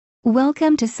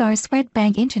Welcome to Saraswat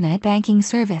Bank Internet Banking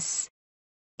Service.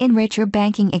 Enrich your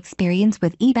banking experience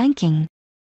with e-banking.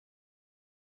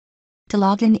 To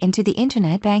log in into the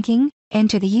Internet Banking,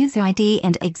 enter the user ID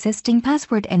and existing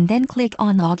password and then click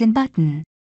on Login button.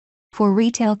 For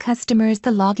retail customers, the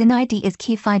login ID is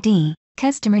KIF-ID,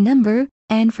 customer number,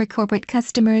 and for corporate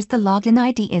customers, the login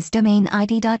ID is domain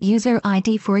ID.user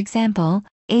ID, for example,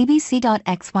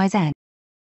 abc.xyz.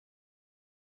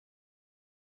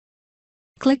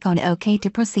 Click on OK to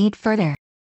proceed further.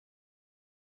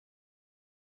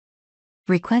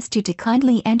 Request you to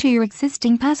kindly enter your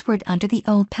existing password under the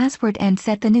old password and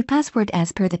set the new password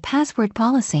as per the password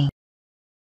policy.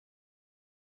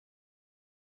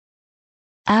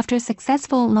 After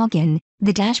successful login,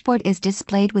 the dashboard is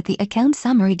displayed with the account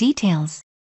summary details.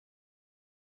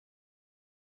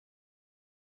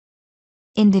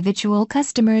 Individual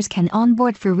customers can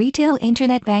onboard for retail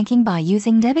internet banking by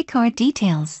using debit card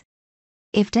details.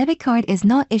 If debit card is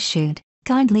not issued,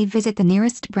 kindly visit the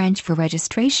nearest branch for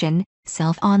registration.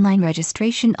 Self-online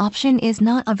registration option is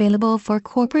not available for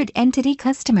corporate entity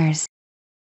customers.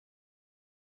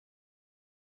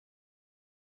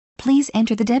 Please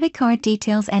enter the debit card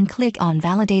details and click on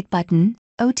Validate button.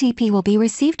 OTP will be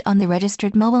received on the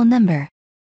registered mobile number.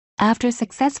 After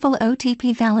successful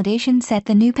OTP validation, set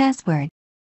the new password.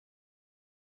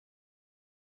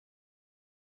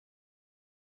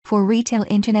 For retail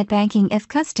internet banking, if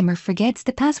customer forgets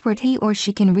the password, he or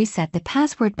she can reset the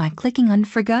password by clicking on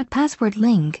Forgot Password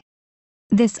link.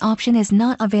 This option is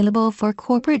not available for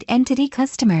corporate entity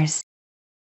customers.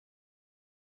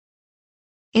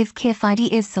 If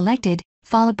KIF-ID is selected,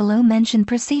 follow below mentioned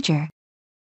procedure.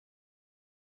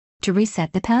 To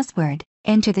reset the password,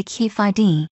 enter the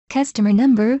KIF-ID, customer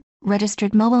number,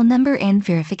 registered mobile number and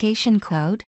verification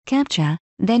code, CAPTCHA,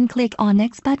 then click on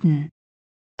Next button.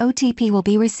 OTP will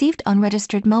be received on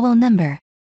registered mobile number.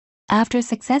 After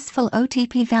successful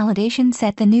OTP validation,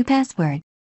 set the new password.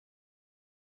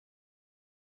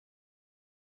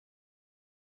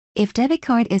 If debit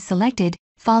card is selected,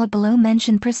 follow below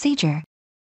mentioned procedure.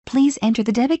 Please enter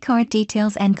the debit card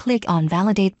details and click on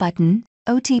Validate button.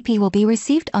 OTP will be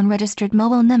received on registered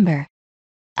mobile number.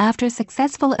 After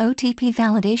successful OTP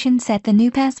validation, set the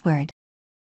new password.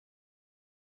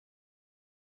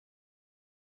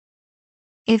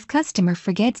 If customer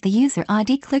forgets the user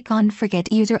ID, click on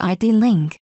Forget User ID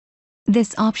link.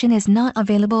 This option is not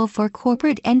available for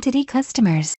corporate entity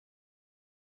customers.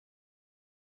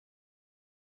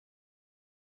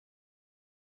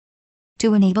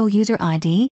 To enable user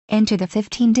ID, enter the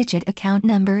 15-digit account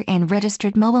number and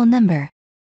registered mobile number.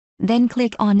 Then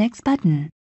click on Next button.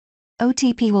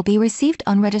 OTP will be received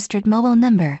on registered mobile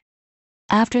number.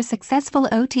 After successful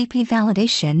OTP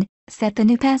validation, set the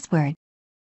new password.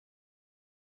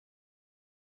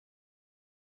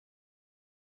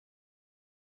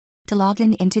 To log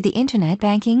in into the Internet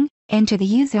Banking, enter the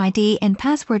user ID and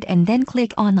password and then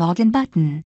click on Login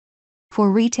button.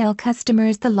 For retail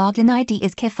customers, the login ID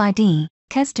is KIF-ID,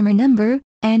 customer number,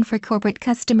 and for corporate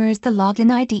customers, the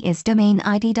login ID is domain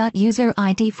ID.user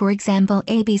ID, for example,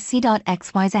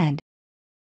 abc.xyz.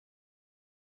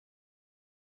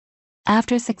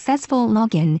 After successful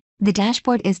login, the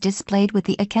dashboard is displayed with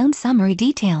the account summary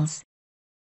details.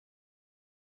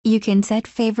 You can set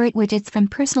favorite widgets from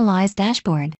personalized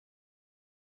dashboard.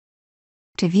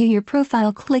 To view your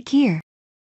profile, click here.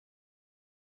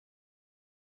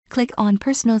 Click on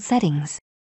Personal Settings.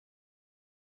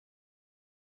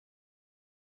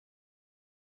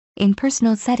 In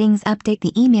Personal Settings, update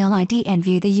the email ID and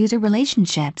view the user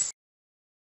relationships.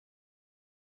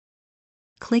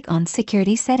 Click on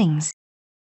Security Settings.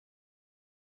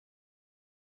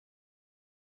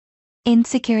 In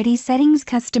Security Settings,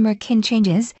 customer can change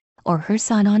his or her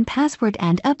sign-on password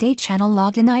and update channel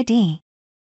login ID.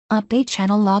 Update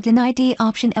channel login ID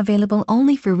option available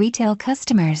only for retail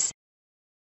customers.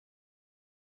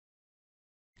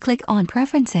 Click on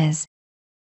Preferences.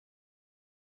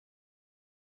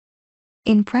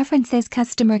 In Preferences,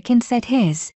 customer can set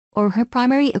his or her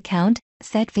primary account,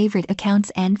 set favorite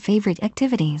accounts and favorite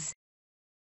activities.